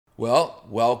Well,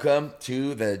 welcome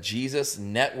to the Jesus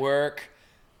Network.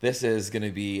 This is going to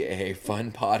be a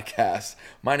fun podcast.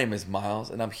 My name is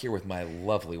Miles, and I'm here with my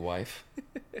lovely wife.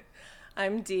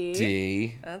 I'm Dee.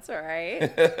 Dee. That's all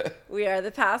right. We are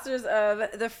the pastors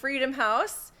of the Freedom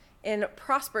House in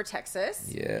Prosper,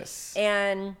 Texas. Yes.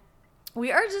 And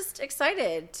we are just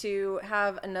excited to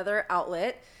have another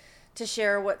outlet to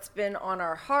share what's been on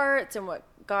our hearts and what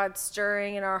God's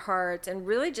stirring in our hearts, and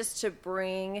really just to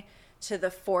bring to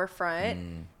the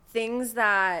forefront things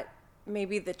that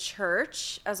maybe the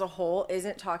church as a whole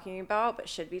isn't talking about but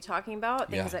should be talking about,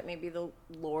 things that maybe the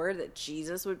Lord, that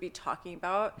Jesus would be talking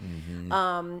about.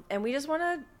 And we just want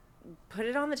to put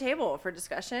it on the table for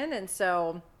discussion, and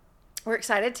so we're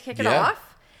excited to kick it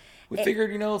off. We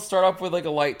figured, let's start off with like a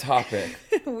light topic.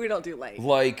 We don't do light.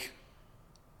 Like,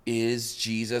 is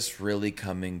Jesus really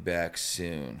coming back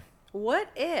soon? What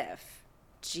if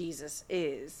Jesus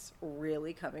is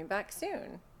really coming back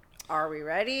soon? Are we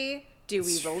ready? Do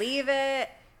we believe it?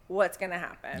 What's going to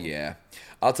happen? Yeah.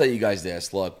 I'll tell you guys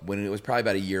this. Look, when it was probably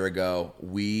about a year ago,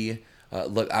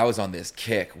 I was on this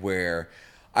kick where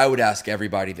I would ask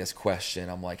everybody this question.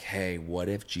 I'm like, hey, what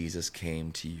if Jesus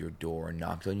came to your door,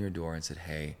 knocked on your door and said,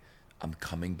 hey, I'm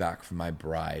coming back for my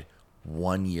bride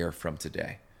 1 year from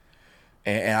today?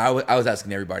 And I was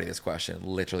asking everybody this question,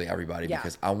 literally everybody,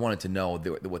 because I wanted to know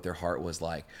what their heart was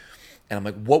like. And I'm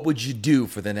like, what would you do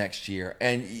for the next year?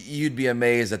 And you'd be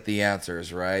amazed at the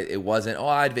answers, right? It wasn't,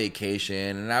 I'd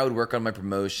vacation, and I would work on my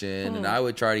promotion, and I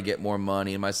would try to get more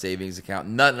money in my savings account.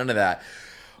 None of that.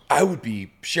 I would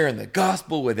be sharing the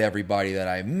gospel with everybody that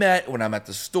I met. When I'm at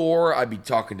the store, I'd be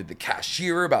talking to the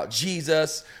cashier about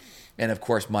Jesus. And of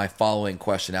course, my following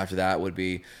question after that would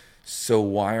be, so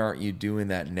why aren't you doing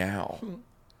that now?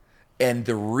 And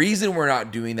the reason we're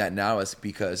not doing that now is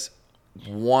because,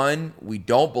 one, we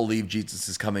don't believe Jesus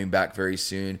is coming back very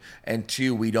soon. And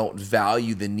two, we don't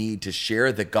value the need to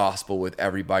share the gospel with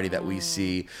everybody that we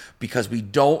see because we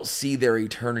don't see their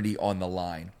eternity on the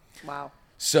line. Wow.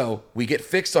 So we get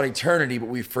fixed on eternity, but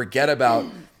we forget about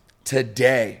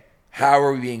today. How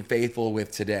are we being faithful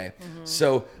with today?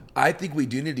 So I think we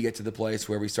do need to get to the place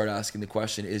where we start asking the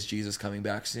question, is Jesus coming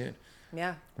back soon?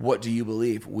 Yeah. What do you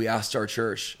believe? We asked our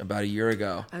church about a year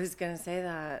ago. I was going to say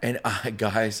that. And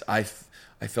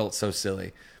I felt so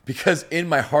silly because in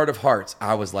my heart of hearts,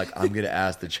 I was like, I'm going to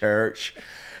ask the church,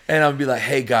 and I'm going to be like,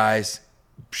 hey guys,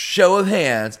 show of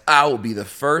hands. I will be the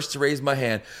first to raise my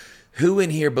hand. Who in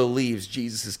here believes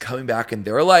Jesus is coming back in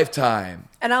their lifetime?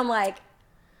 And I'm like,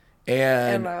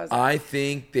 and I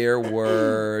think there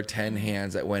were 10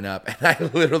 hands that went up, and I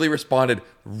literally responded,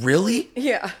 really?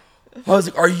 Yeah. I was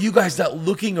like, are you guys not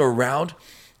looking around?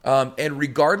 And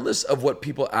regardless of what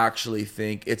people actually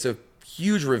think, it's a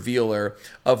huge revealer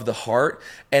of the heart,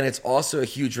 and it's also a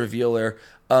huge revealer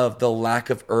of the lack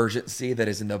of urgency that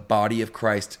is in the body of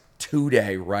Christ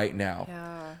today, right now.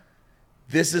 Yeah.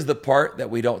 This is the part that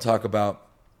we don't talk about,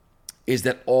 is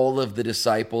that all of the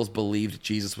disciples believed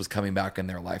Jesus was coming back in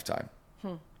their lifetime.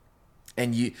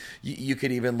 And you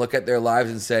could even look at their lives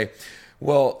and say,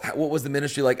 well, what was the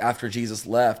ministry like after Jesus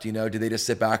left? Did they just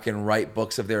sit back and write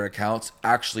books of their accounts?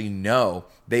 Actually, no.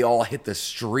 They all hit the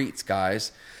streets,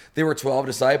 guys. There were 12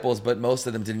 disciples, but most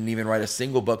of them didn't even write a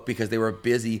single book because they were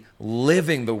busy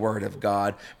living the word of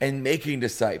God and making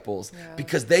disciples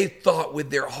because they thought with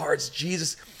their hearts,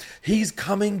 Jesus, he's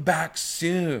coming back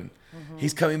soon.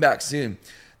 He's coming back soon.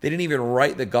 They didn't even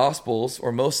write the Gospels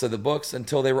or most of the books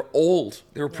until they were old.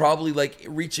 They were probably like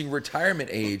reaching retirement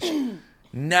age.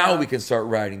 Now we can start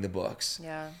writing the books.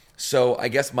 Yeah. So I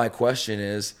guess my question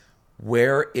is,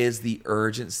 where is the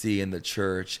urgency in the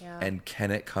church, and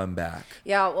can it come back?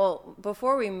 Yeah, well,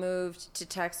 before we moved to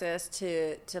Texas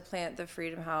to plant the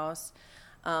Freedom House,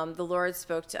 the Lord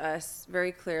spoke to us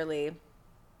very clearly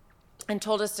and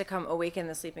told us to come awaken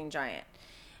the sleeping giant.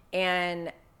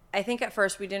 And I think at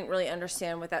first we didn't really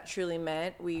understand what that truly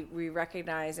meant. We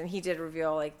recognized, and he did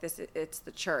reveal, like, it's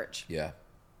the church. Yeah.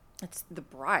 It's the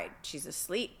bride. She's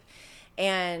asleep.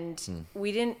 And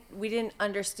we didn't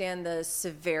understand the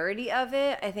severity of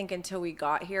it, I think, until we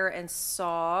got here and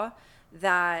saw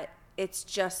that it's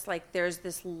just like there's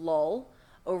this lull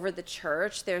over the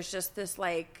church. There's just this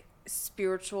like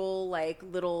spiritual like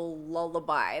little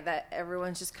lullaby that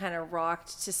everyone's just kind of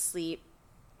rocked to sleep.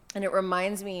 And it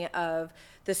reminds me of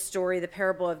the story, the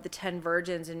parable of the 10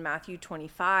 virgins in Matthew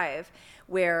 25,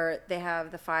 where they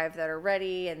have the 5 that are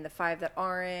ready and the 5 that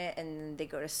aren't, and they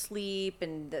go to sleep,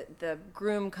 and the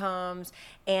groom comes,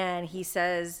 and he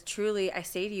says, truly, I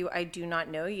say to you, I do not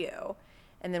know you.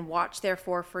 And then watch,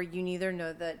 therefore, for you neither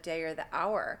know the day or the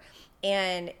hour.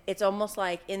 And it's almost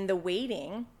like in the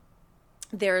waiting,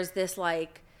 there's this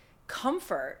like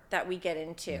comfort that we get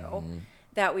into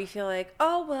that we feel like,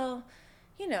 oh, well,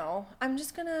 you know, I'm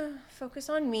just going to focus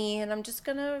on me and I'm just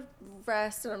going to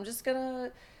rest and I'm just going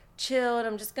to chill and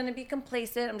I'm just going to be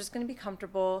complacent. I'm just going to be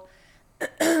comfortable.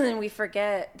 And we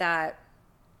forget that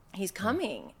he's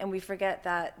coming, and we forget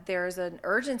that there's an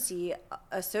urgency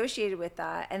associated with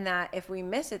that, and that if we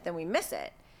miss it, then we miss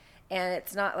it. And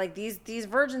it's not like these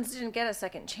virgins didn't get a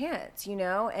second chance, you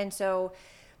know? And so,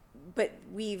 but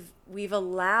we've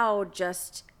allowed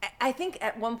just, I think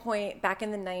at one point back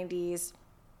in the 90s,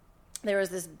 there was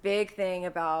this big thing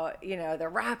about, you know, the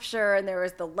rapture, and there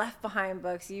was the Left Behind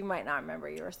books. You might not remember.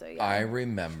 You were so young. I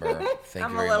remember. Thank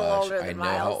I'm you very a little much. older than I know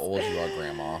Miles. how old you are,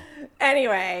 Grandma.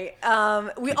 Anyway,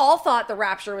 we all thought the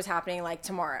rapture was happening like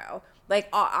tomorrow. Like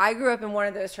I grew up in one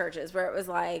of those churches where it was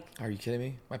like... Are you kidding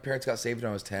me? My parents got saved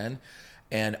when I was 10.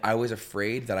 And I was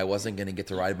afraid that I wasn't going to get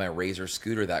to ride my Razor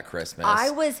scooter that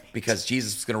Christmas. Because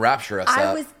Jesus was going to rapture us I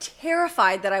up. was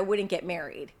terrified that I wouldn't get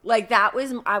married. Like I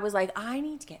was like, I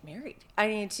need to get married. I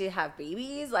need to have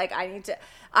babies. Like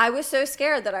I was so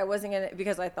scared that I wasn't going to,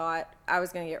 because I thought I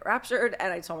was going to get raptured.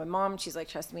 And I told my mom, she's like,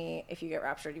 trust me, if you get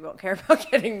raptured, you won't care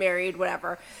about getting married,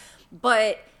 whatever.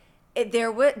 But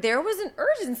there was an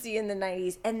urgency in the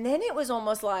 90s. And then it was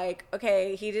almost like,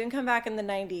 okay, he didn't come back in the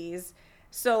 90s.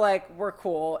 So, like, we're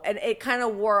cool. And it kind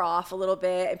of wore off a little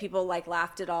bit, and people, like,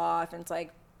 laughed it off. And it's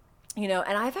like, you know,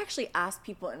 and I've actually asked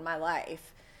people in my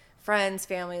life, friends,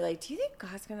 family, like, do you think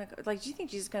God's going to, like, do you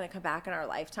think Jesus is going to come back in our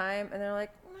lifetime? And they're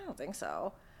like, I don't think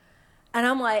so. And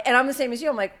I'm like, and I'm the same as you.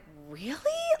 I'm like, really?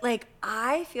 Like,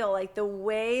 I feel like the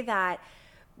way that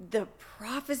the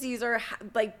prophecies are,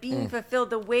 like, being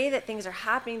fulfilled, the way that things are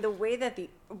happening, the way that the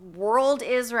world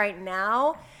is right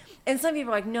now. And some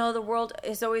people are like, no, the world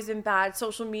has always been bad.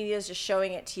 Social media is just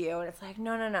showing it to you. And it's like,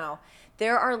 no.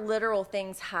 There are literal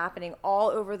things happening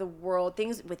all over the world,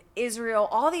 things with Israel,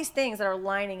 all these things that are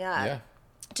lining up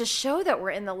to show that we're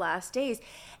in the last days.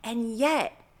 And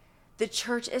yet the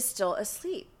church is still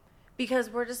asleep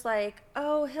because we're just like,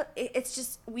 oh, it's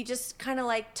just, we just kind of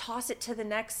like toss it to the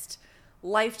next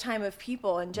lifetime of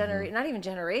people and not even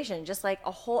generation, just like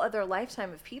a whole other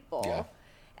lifetime of people. Yeah.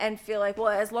 And feel like, well,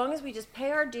 as long as we just pay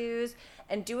our dues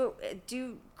and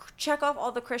check off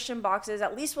all the Christian boxes,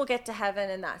 at least we'll get to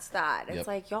heaven, and that's that. It's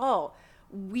like, y'all,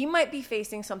 we might be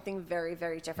facing something very,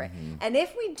 very different. And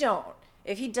if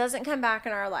he doesn't come back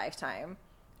in our lifetime,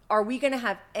 are we going to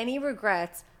have any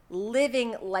regrets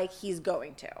living like he's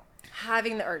going to?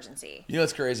 Having the urgency. You know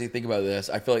what's crazy? Think about this.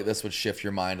 I feel like this would shift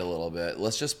your mind a little bit.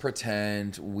 Let's just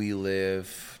pretend we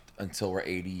live until we're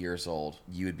 80 years old.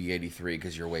 You would be 83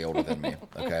 because you're way older than me.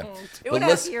 Okay.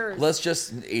 2.5 years. Let's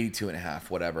just 82 and a half,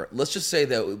 whatever. Let's just say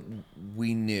that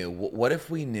we knew. What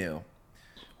if we knew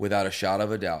without a shadow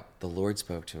of a doubt, the Lord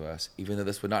spoke to us, even though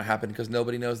this would not happen because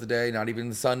nobody knows the day, not even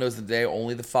the Son knows the day,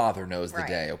 only the Father knows the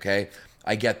day. Okay.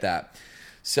 I get that.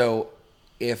 So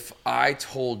if I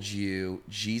told you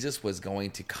Jesus was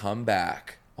going to come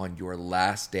back on your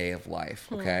last day of life,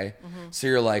 okay? So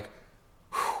you're like,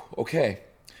 okay,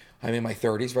 I'm in my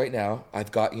 30s right now.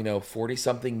 I've got,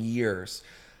 40-something years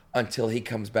until he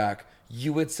comes back.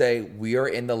 You would say we are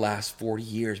in the last 40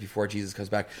 years before Jesus comes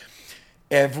back.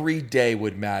 Every day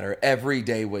would matter. Every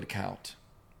day would count.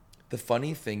 The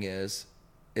funny thing is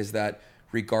that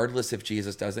regardless if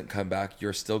Jesus doesn't come back,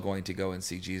 you're still going to go and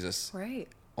see Jesus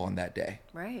on that day.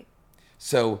 Right.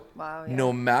 So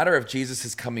no matter if Jesus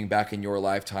is coming back in your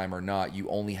lifetime or not, you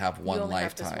only have one lifetime. You only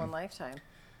have this one lifetime.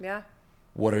 Yeah.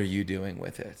 What are you doing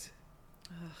with it?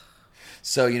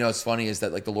 So, it's funny is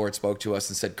that like the Lord spoke to us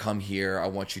and said, come here. I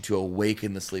want you to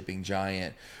awaken the sleeping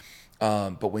giant.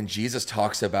 But when Jesus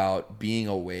talks about being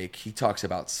awake, he talks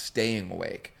about staying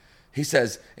awake. He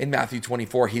says in Matthew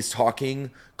 24, he's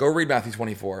talking. Go read Matthew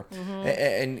 24,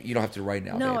 and you don't have to write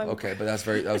now, no, babe. Okay, but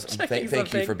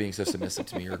thank you for being so submissive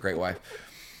to me. You're a great wife.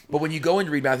 But when you go and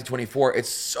read Matthew 24, it's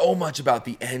so much about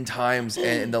the end times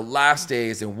and the last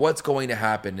days and what's going to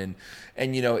happen.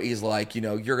 And he's like,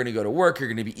 you're going to go to work, you're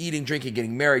going to be eating, drinking,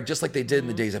 getting married, just like they did in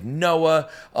the days of Noah.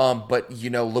 But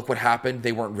look what happened.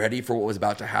 They weren't ready for what was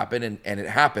about to happen, and it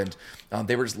happened.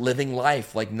 They were just living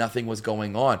life like nothing was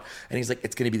going on. And he's like,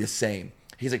 it's going to be the same.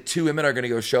 He's like, 2 women are going to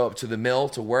go show up to the mill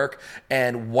to work,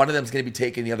 and one of them is going to be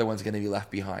taken, the other one's going to be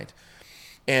left behind.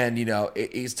 And,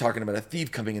 he's talking about a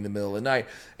thief coming in the middle of the night.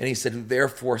 And he said,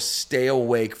 therefore, stay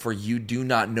awake, for you do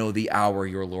not know the hour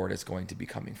your Lord is going to be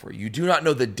coming for you. You do not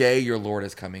know the day your Lord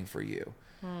is coming for you.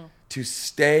 To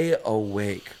stay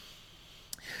awake.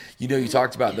 You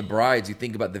talked about the brides. You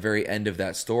think about the very end of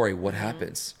that story. What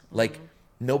happens? Like,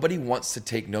 nobody wants to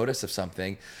take notice of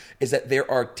something. Is that there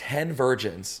are 10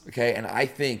 virgins, okay? And I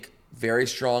think very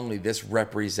strongly this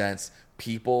represents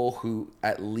people who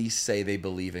at least say they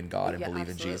believe in God and Yeah, believe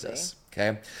absolutely. in Jesus.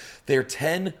 Okay. They're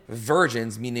 10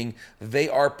 virgins, meaning they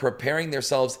are preparing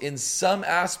themselves in some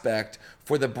aspect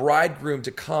for the bridegroom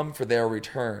to come for their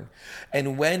return.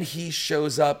 And when he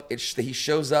shows up, he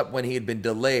shows up when he had been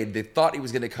delayed. They thought he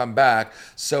was going to come back,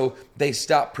 so they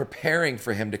stopped preparing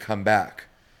for him to come back.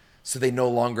 So they no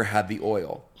longer had the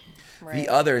oil. Right. The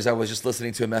others, I was just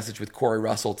listening to a message with Corey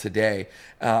Russell today,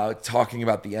 talking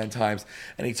about the end times.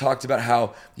 And he talked about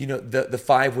how, the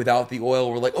 5 without the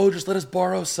oil were like, oh, just let us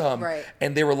borrow some. Right.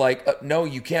 And they were like, no,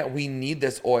 you can't. We need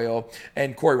this oil.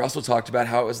 And Corey Russell talked about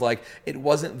how it was like, it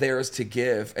wasn't theirs to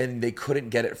give and they couldn't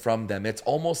get it from them. It's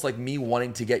almost like me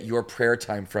wanting to get your prayer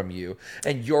time from you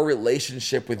and your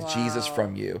relationship with Jesus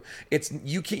from you. It's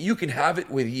you can have it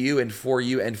with you and for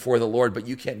the Lord, but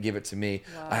you can't give it to me.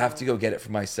 Wow. I have to go get it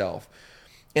for myself.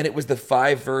 And it was the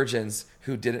 5 virgins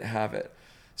who didn't have it.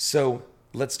 So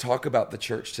let's talk about the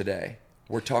church today.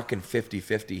 We're talking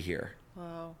 50-50 here.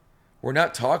 Wow. We're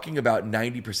not talking about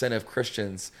 90% of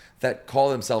Christians that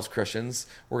call themselves Christians.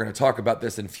 We're going to talk about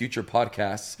this in future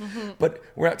podcasts. But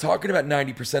we're not talking about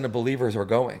 90% of believers are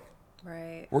going.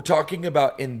 Right. We're talking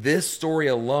about, in this story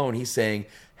alone, he's saying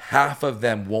half of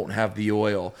them won't have the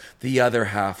oil. The other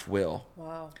half will.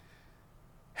 Wow.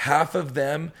 Half of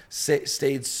them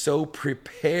stayed so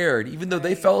prepared, even though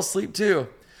they fell asleep too.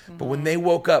 But when they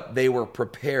woke up, they were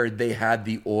prepared. They had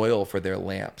the oil for their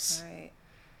lamps. Right.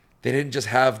 They didn't just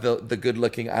have the good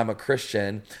looking, I'm a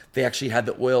Christian. They actually had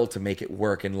the oil to make it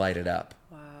work and light it up.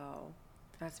 Wow.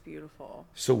 That's beautiful.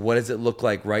 So what does it look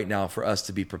like right now for us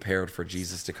to be prepared for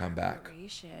Jesus to come back?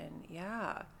 Preparation.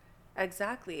 Yeah.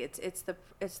 Exactly. It's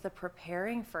the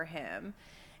preparing for him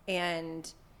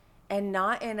and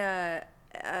not in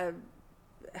I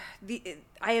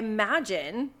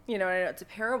imagine, I know it's a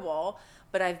parable,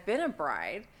 but I've been a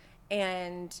bride,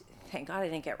 and thank God I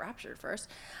didn't get raptured first.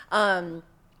 But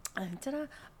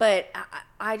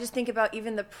I just think about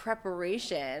even the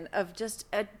preparation of just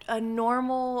a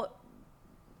normal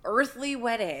earthly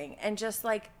wedding, and just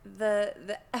like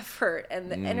the effort and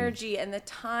the energy and the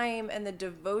time and the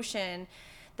devotion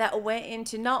that went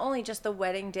into not only just the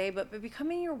wedding day, but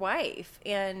becoming your wife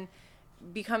and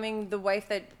becoming the wife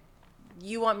that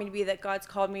you want me to be, that God's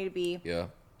called me to be. Yeah.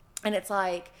 And it's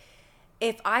like,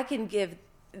 if I can give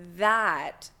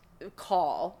that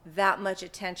call that much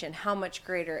attention, how much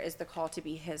greater is the call to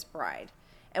be his bride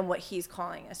and what he's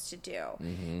calling us to do.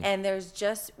 And there's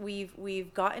just,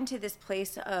 we've gotten to this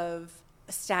place of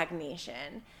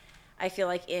stagnation, I feel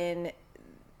like, in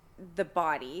the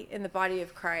body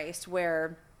of Christ,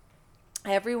 where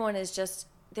everyone is just,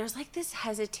 there's like this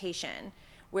hesitation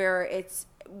where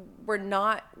we're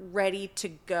not ready to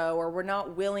go, or we're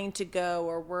not willing to go,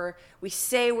 or we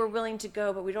say we're willing to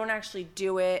go, but we don't actually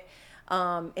do it.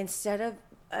 Instead of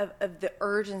the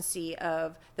urgency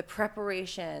of the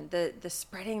preparation, the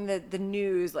spreading the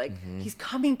news, like he's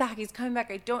coming back.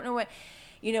 I don't know what,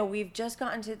 we've just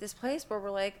gotten to this place where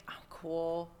we're like, I'm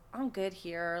cool. I'm good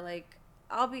here. Like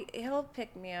he'll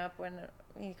pick me up when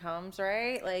he comes,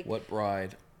 right? Like, what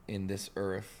bride in this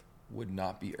earth would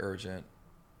not be urgent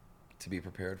to be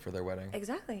prepared for their wedding?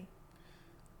 Exactly.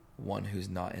 One who's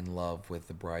not in love with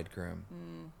the bridegroom.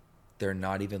 They're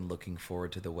not even looking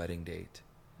forward to the wedding date.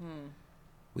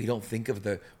 We think of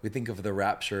the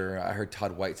rapture. I heard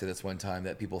Todd White say this one time,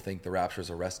 that people think the rapture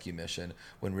is a rescue mission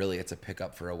when really it's a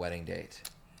pickup for a wedding date.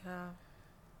 Yeah.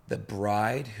 The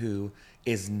bride who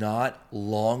is not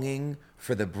longing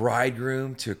for the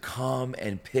bridegroom to come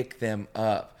and pick them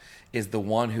up is the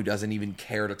one who doesn't even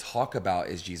care to talk about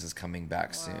is Jesus coming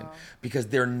back soon, because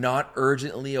they're not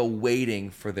urgently awaiting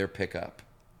for their pickup.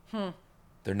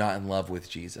 They're not in love with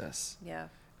Jesus. Yeah.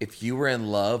 If you were in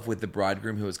love with the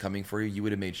bridegroom who was coming for you, you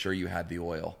would have made sure you had the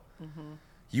oil.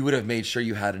 You would have made sure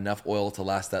you had enough oil to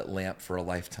last that lamp for a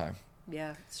lifetime.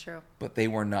 Yeah, it's true. But they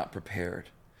were not prepared.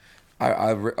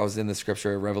 I was in the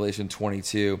scripture, Revelation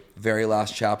 22, very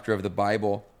last chapter of the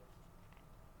Bible.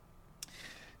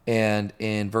 And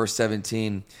in verse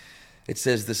 17, it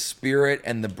says, the Spirit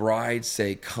and the bride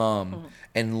say, come.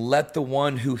 And let the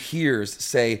one who hears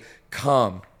say,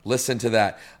 come. Listen to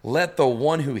that. Let the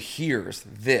one who hears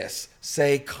this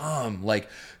say, come. Like,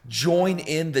 join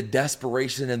in the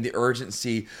desperation and the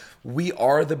urgency. We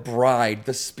are the bride.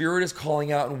 The Spirit is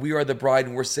calling out, and we are the bride.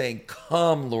 And we're saying,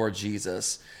 come, Lord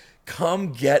Jesus.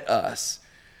 Come get us.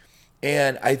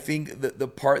 And I think that the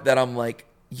part that I'm like,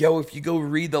 yo, if you go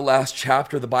read the last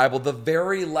chapter of the Bible, the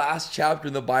very last chapter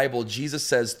in the Bible, Jesus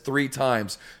says 3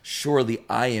 times, surely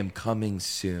I am coming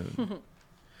soon.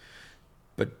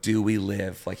 But do we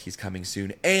live like he's coming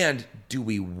soon? And do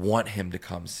we want him to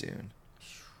come soon?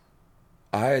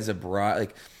 I, as a bride,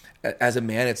 like, as a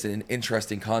man, it's an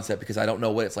interesting concept because I don't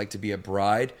know what it's like to be a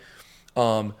bride.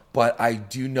 But I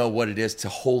do know what it is to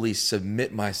wholly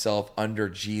submit myself under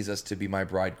Jesus to be my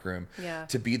bridegroom,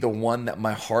 to be the one that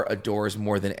my heart adores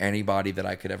more than anybody that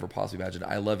I could ever possibly imagine.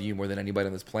 I love you more than anybody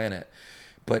on this planet,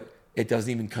 but it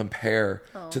doesn't even compare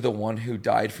to the one who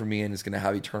died for me and is going to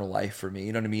have eternal life for me.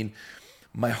 You know what I mean?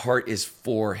 My heart is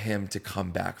for him to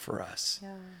come back for us.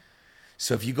 Yeah.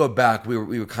 So if you go back, we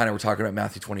were talking about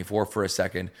Matthew 24 for a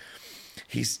second.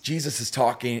 Jesus is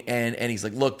talking and he's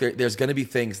like, look, there's going to be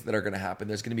things that are going to happen.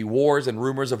 There's going to be wars and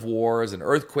rumors of wars and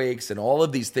earthquakes and all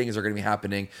of these things are going to be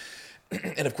happening.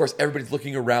 And of course, everybody's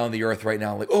looking around the earth right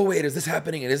now like, oh, wait, is this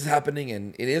happening? And is this happening?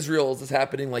 And in Israel, is this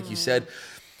happening? Like you said.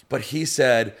 But he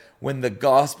said, when the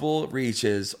gospel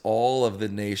reaches all of the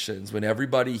nations, when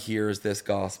everybody hears this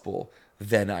gospel,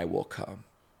 then I will come.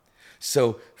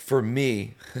 So for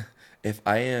me, if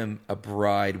I am a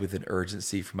bride with an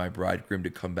urgency for my bridegroom to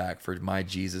come back, for my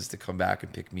Jesus to come back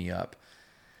and pick me up,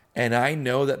 and I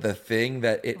know that the thing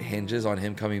that it hinges on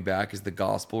him coming back is the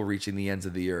gospel reaching the ends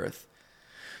of the earth,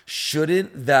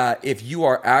 shouldn't that, if you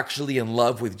are actually in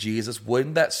love with Jesus,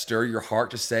 wouldn't that stir your heart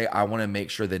to say, I want to make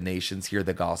sure the nations hear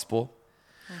the gospel?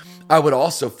 I would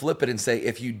also flip it and say,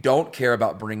 if you don't care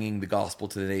about bringing the gospel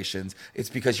to the nations, it's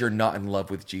because you're not in love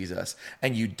with Jesus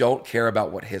and you don't care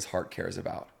about what his heart cares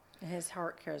about. His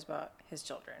heart cares about his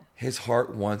children. His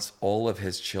heart wants all of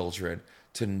his children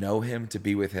to know him, to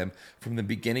be with him. From the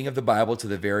beginning of the Bible to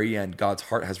the very end, God's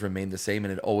heart has remained the same,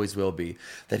 and it always will be,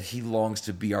 that he longs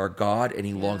to be our God, and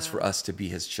he longs for us to be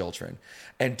his children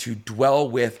and to dwell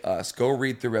with us. Go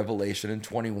read through Revelation in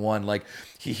 21. Like,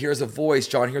 he hears a voice,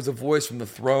 John hears a voice from the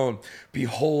throne.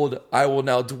 Behold, I will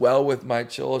now dwell with my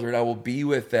children. I will be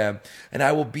with them, and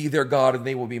I will be their God, and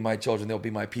they will be my children. They'll be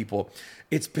my people.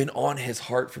 It's been on his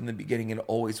heart from the beginning and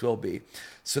always will be.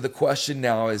 So the question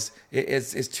now is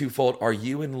twofold. Are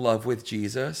you in love with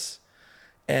Jesus?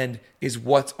 And is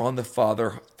what's on the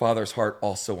Father's heart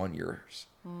also on yours?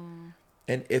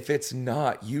 And if it's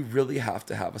not, you really have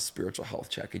to have a spiritual health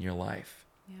check in your life.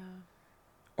 Yeah.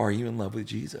 Are you in love with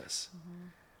Jesus?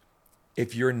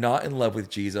 If you're not in love with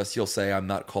Jesus, you'll say, I'm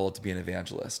not called to be an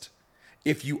evangelist.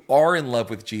 If you are in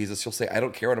love with Jesus, you'll say, I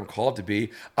don't care what I'm called to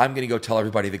be. I'm going to go tell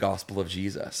everybody the gospel of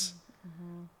Jesus.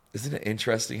 Isn't it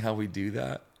interesting how we do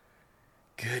that?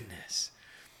 Goodness.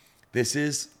 This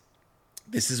is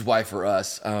why for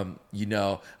us, I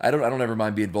don't ever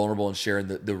mind being vulnerable and sharing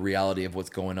the reality of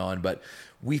what's going on, but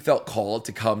we felt called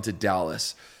to come to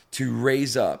Dallas to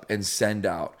raise up and send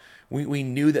out. We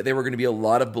knew that there were going to be a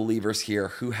lot of believers here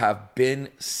who have been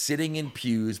sitting in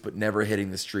pews but never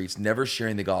hitting the streets, never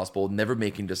sharing the gospel, never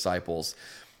making disciples.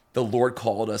 The Lord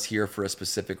called us here for a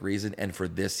specific reason and for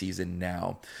this season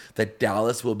now, that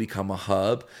Dallas will become a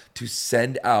hub to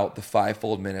send out the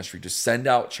fivefold ministry, to send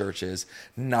out churches,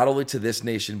 not only to this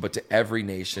nation, but to every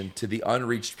nation, to the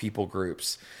unreached people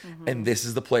groups. And this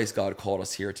is the place God called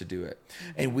us here to do it.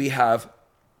 And we have,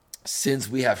 since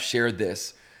we have shared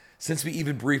this, since we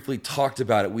even briefly talked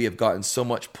about it, we have gotten so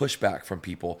much pushback from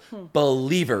people.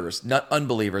 Believers, not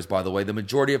unbelievers, by the way. The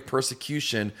majority of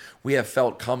persecution we have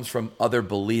felt comes from other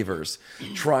believers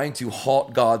trying to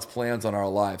halt God's plans on our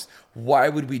lives. Why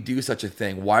would we do such a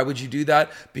thing? Why would you do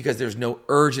that? Because there's no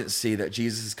urgency that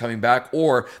Jesus is coming back,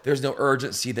 or there's no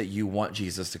urgency that you want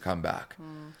Jesus to come back.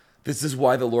 This is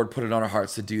why the Lord put it on our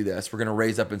hearts to do this. We're going to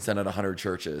raise up and send out 100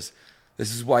 churches.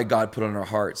 This is why God put on our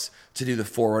hearts to do the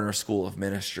Forerunner School of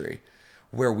Ministry,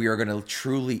 where we are going to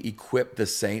truly equip the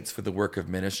saints for the work of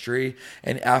ministry.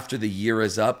 And after the year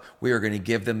is up, we are going to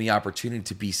give them the opportunity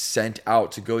to be sent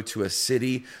out to go to a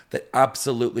city that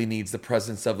absolutely needs the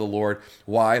presence of the Lord.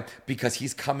 Why? Because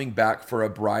he's coming back for a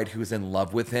bride who's in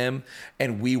love with him,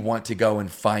 and we want to go and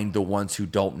find the ones who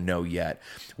don't know yet.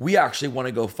 We actually want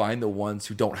to go find the ones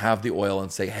who don't have the oil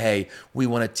and say, hey, we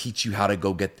want to teach you how to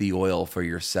go get the oil for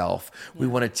yourself. We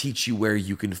want to teach you where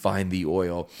you can find the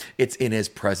oil. It's in his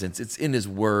presence. It's in his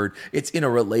word. It's in a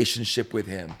relationship with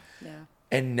him. Yeah.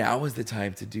 And now is the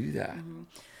time to do that.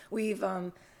 We've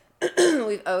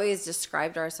always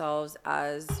described ourselves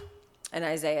as an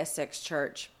Isaiah 6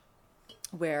 church,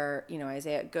 where,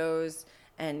 Isaiah goes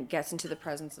and gets into the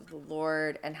presence of the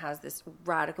Lord and has this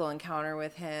radical encounter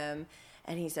with him.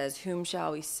 And he says, whom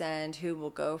shall we send? Who will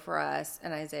go for us?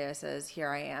 And Isaiah says, here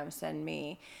I am, send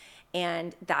me.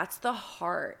 And that's the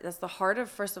heart. That's the heart of,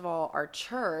 first of all, our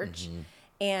church.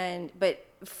 But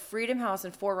Freedom House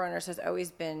and Forerunners has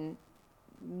always been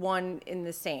one in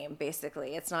the same,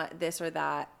 basically. It's not this or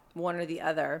that, one or the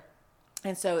other.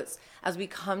 And so it's as we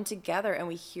come together and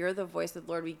we hear the voice of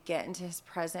the Lord, we get into his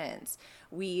presence,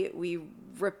 we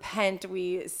repent,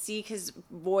 we seek his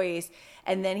voice,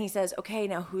 and then he says, okay,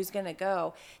 now who's going to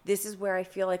go? This is where I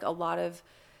feel like a lot of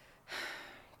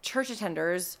church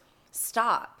attenders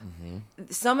stop.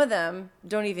 Some of them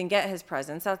don't even get his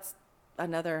presence. That's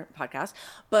another podcast,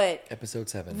 but episode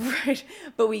 7. Right.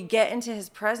 But we get into his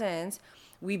presence.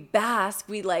 We bask,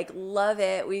 we like love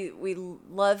it. We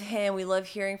love him. We love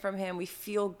hearing from him. We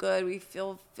feel good. We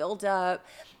feel filled up.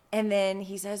 And then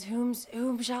he says, whom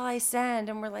shall I send?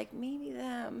 And we're like, maybe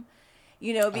them,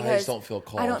 because I just don't feel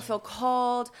called. I don't feel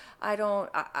called.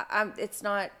 I'm it's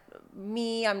not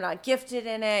me. I'm not gifted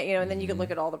in it, and then you can look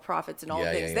at all the prophets and all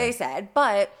the things they said,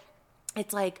 but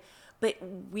it's like, but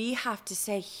we have to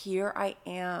say, here I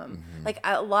am. Like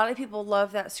a lot of people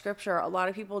love that scripture. A lot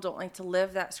of people don't like to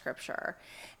live that scripture.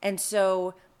 And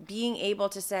so being able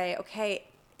to say, okay,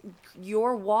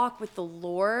 your walk with the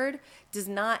Lord does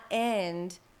not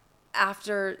end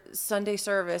after Sunday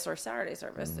service or Saturday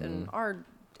service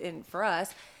for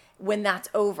us, when that's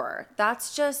over.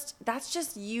 That's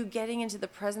just you getting into the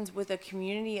presence with a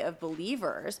community of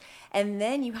believers. And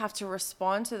then you have to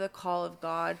respond to the call of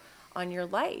God on your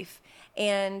life.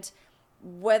 And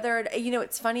whether,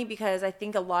 it's funny because I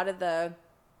think a lot of the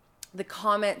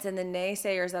comments and the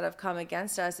naysayers that have come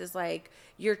against us is like,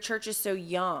 your church is so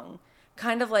young,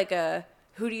 kind of like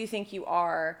who do you think you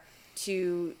are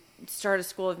to start a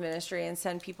school of ministry and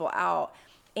send people out?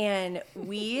 And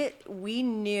we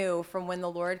knew from when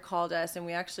the Lord called us, and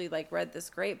we actually read this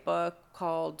great book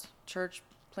called Church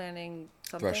Planning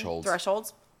something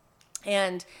Thresholds.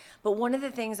 But one of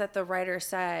the things that the writer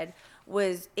said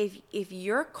was, if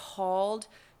you're called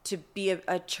to be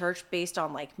a church based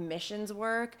on missions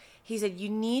work, he said you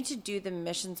need to do the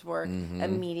missions work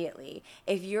immediately.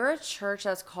 If you're a church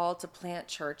that's called to plant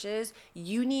churches,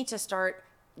 you need to start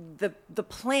the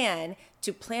plan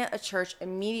to plant a church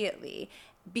immediately.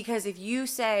 Because if you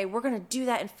say, we're going to do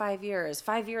that in 5 years,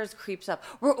 5 years creeps up.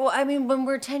 When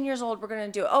we're 10 years old, we're going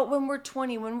to do it. Oh, when we're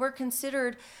 20, when we're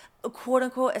considered quote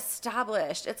unquote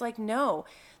established. It's like, no,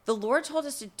 the Lord told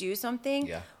us to do something.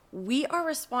 Yeah. We are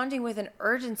responding with an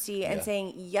urgency and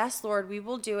saying, yes, Lord, we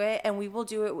will do it. And we will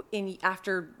do it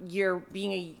after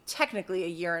being technically a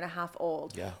year and a half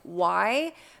old. Yeah.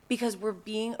 Why? Because we're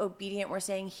being obedient. We're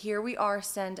saying, here we are,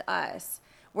 send us.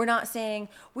 We're not saying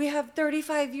we have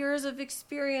 35 years of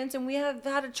experience and we have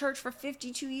had a church for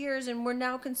 52 years and we're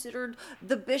now considered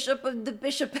the bishop of the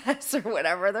bishopess or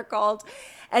whatever they're called.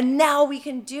 And now we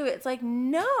can do it. It's like,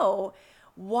 no,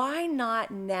 why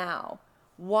not now?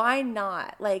 Why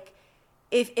not?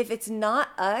 If it's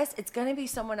not us, it's going to be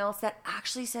someone else that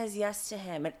actually says yes to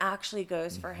him and actually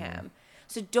goes for him.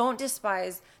 So don't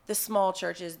despise the small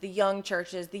churches, the young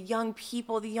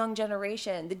people, the young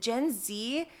generation. The Gen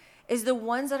Z is the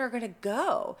ones that are going to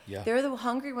go. Yeah. They're the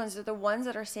hungry ones. They're the ones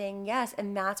that are saying yes.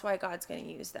 And that's why God's going to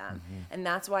use them. And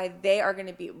that's why they are going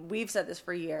to be, we've said this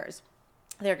for years,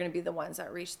 they're going to be the ones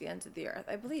that reach the ends of the earth.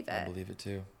 I believe it. I believe it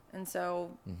too. And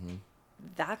so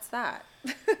that's that.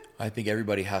 I think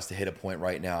everybody has to hit a point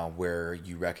right now where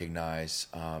you recognize,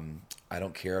 I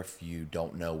don't care if you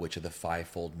don't know which of the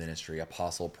fivefold ministry,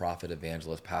 apostle, prophet,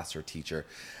 evangelist, pastor, teacher.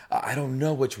 I don't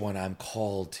know which one I'm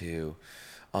called to.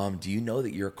 Do you know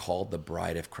that you're called the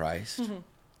bride of Christ?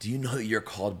 Do you know that you're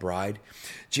called bride?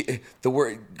 The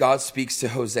word God speaks to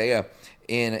Hosea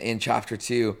in chapter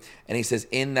 2, and he says,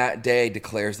 in that day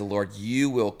declares the Lord, you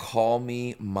will call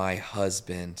me my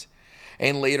husband.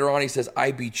 And later on he says,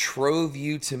 I betroth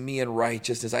you to me in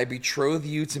righteousness. I betroth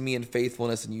you to me in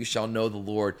faithfulness, and you shall know the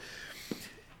Lord.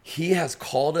 He has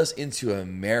called us into a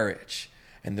marriage.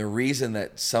 And the reason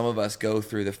that some of us go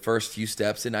through the first few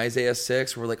steps in Isaiah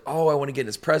 6, we're like, oh, I want to get in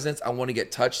his presence. I want to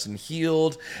get touched and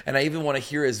healed. And I even want to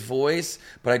hear his voice,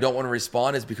 but I don't want to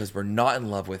respond, is because we're not in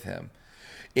love with him.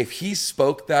 If he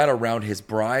spoke that around his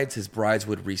brides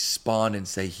would respond and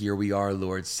say, here we are,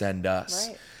 Lord, send us.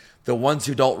 Right. The ones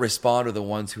who don't respond are the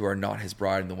ones who are not his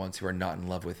bride and the ones who are not in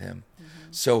love with him.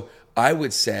 So I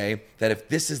would say that if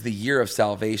this is the year of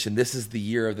salvation, this is the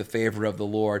year of the favor of the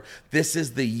Lord, this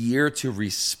is the year to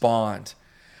respond.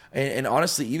 And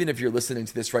honestly, even if you're listening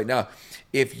to this right now,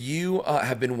 if you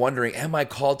have been wondering, am I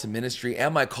called to ministry?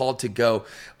 Am I called to go?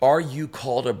 Are you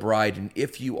called a bride? And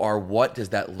if you are, what does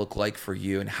that look like for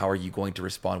you? And how are you going to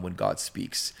respond when God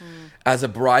speaks? As a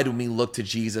bride, when we look to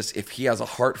Jesus, if he has a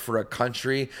heart for a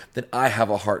country, then I have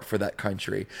a heart for that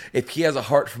country. If he has a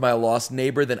heart for my lost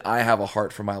neighbor, then I have a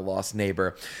heart for my lost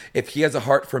neighbor. If he has a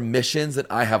heart for missions, then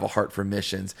I have a heart for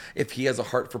missions. If he has a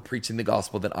heart for preaching the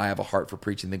gospel, then I have a heart for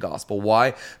preaching the gospel.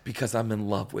 Why? Because I'm in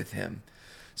love with him.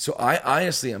 So I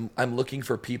honestly, I'm looking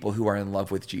for people who are in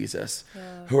love with Jesus,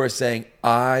 Yeah. who are saying,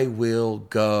 I will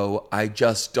go. I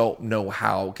just don't know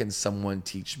how. Can someone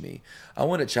teach me? I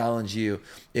want to challenge you.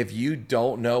 If you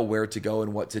don't know where to go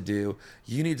and what to do,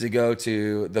 you need to go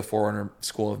to the Forerunner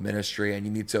School of Ministry and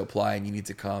you need to apply and you need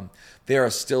to come. There are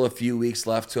still a few weeks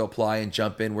left to apply and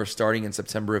jump in. We're starting in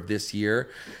September of this year.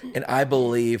 And I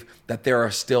believe that there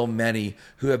are still many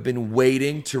who have been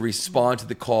waiting to respond to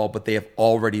the call, but they have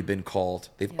already been called.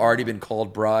 They've already been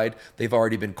called bride. They've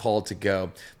already been called to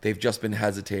go. They've just been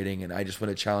hesitating. And I just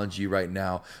want to challenge you right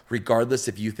now, regardless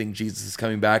if you think Jesus is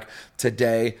coming back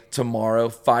today, tomorrow,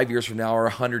 5 years from now, or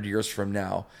 100 years from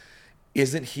now,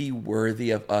 isn't he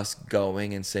worthy of us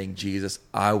going and saying, Jesus,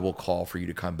 I will call for you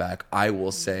to come back. I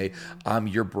will say, I'm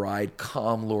your bride.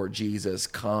 Come, Lord Jesus,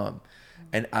 come.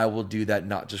 And I will do that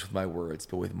not just with my words,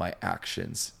 but with my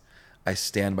actions. I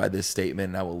stand by this statement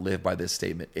and I will live by this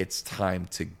statement. It's time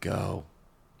to go.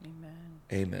 Amen.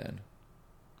 Amen.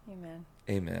 Amen.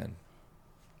 Amen.